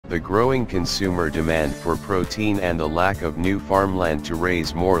The growing consumer demand for protein and the lack of new farmland to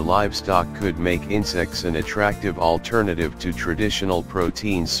raise more livestock could make insects an attractive alternative to traditional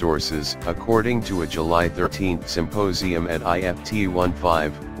protein sources, according to a July 13 symposium at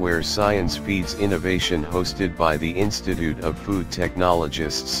IFT15, where Science Feeds Innovation hosted by the Institute of Food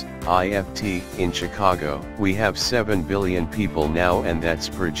Technologists, IFT, in Chicago. We have 7 billion people now, and that's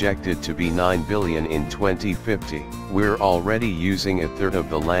projected to be 9 billion in 2050. We're already using a third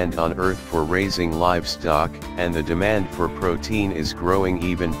of the land on Earth for raising livestock, and the demand for protein is growing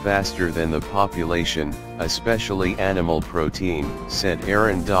even faster than the population, especially animal protein, said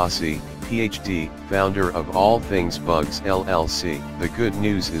Aaron Dossey, Ph.D., founder of All Things Bugs LLC. The good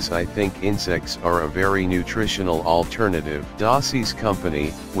news is I think insects are a very nutritional alternative. Dossey's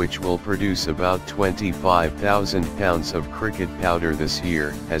company, which will produce about 25,000 pounds of cricket powder this year,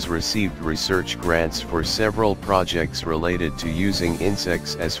 has received research grants for several projects related to using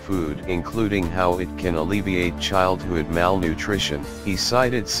insects as food, including how it can alleviate childhood malnutrition. He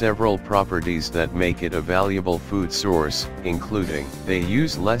cited several properties that make it a valuable food source, including, they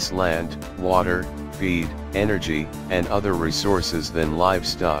use less land, water, feed, energy, and other resources than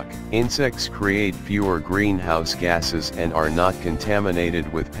livestock. Insects create fewer greenhouse gases and are not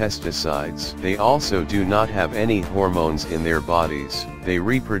contaminated with pesticides. They also do not have any hormones in their bodies. They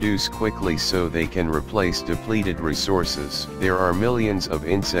reproduce quickly so they can replace depleted resources. There are millions of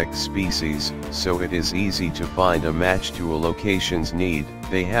insect species, so it is easy to find a match to a location's need.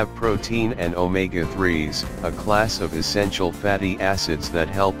 They have protein and omega-3s, a class of essential fatty acids that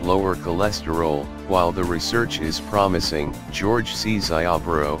help lower cholesterol. While the research is promising, George C.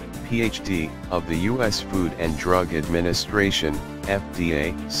 Ziobro, Ph.D., of the U.S. Food and Drug Administration,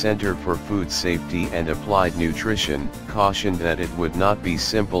 FDA, Center for Food Safety and Applied Nutrition, cautioned that it would not be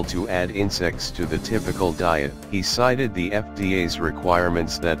simple to add insects to the typical diet. He cited the FDA's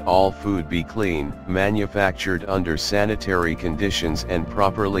requirements that all food be clean, manufactured under sanitary conditions and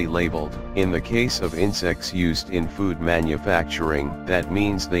properly labeled. In the case of insects used in food manufacturing, that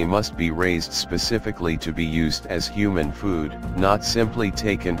means they must be raised specifically to be used as human food, not simply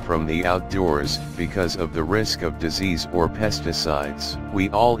taken from the outdoors, because of the risk of disease or pesticides. We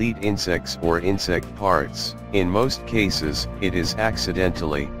all eat insects or insect parts. In most cases, it is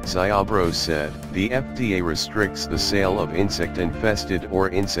accidentally, Ziobro said. The FDA restricts the sale of insect-infested or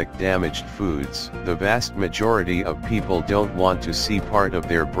insect-damaged foods. The vast majority of people don't want to see part of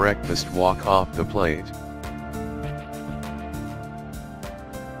their breakfast walk off the plate.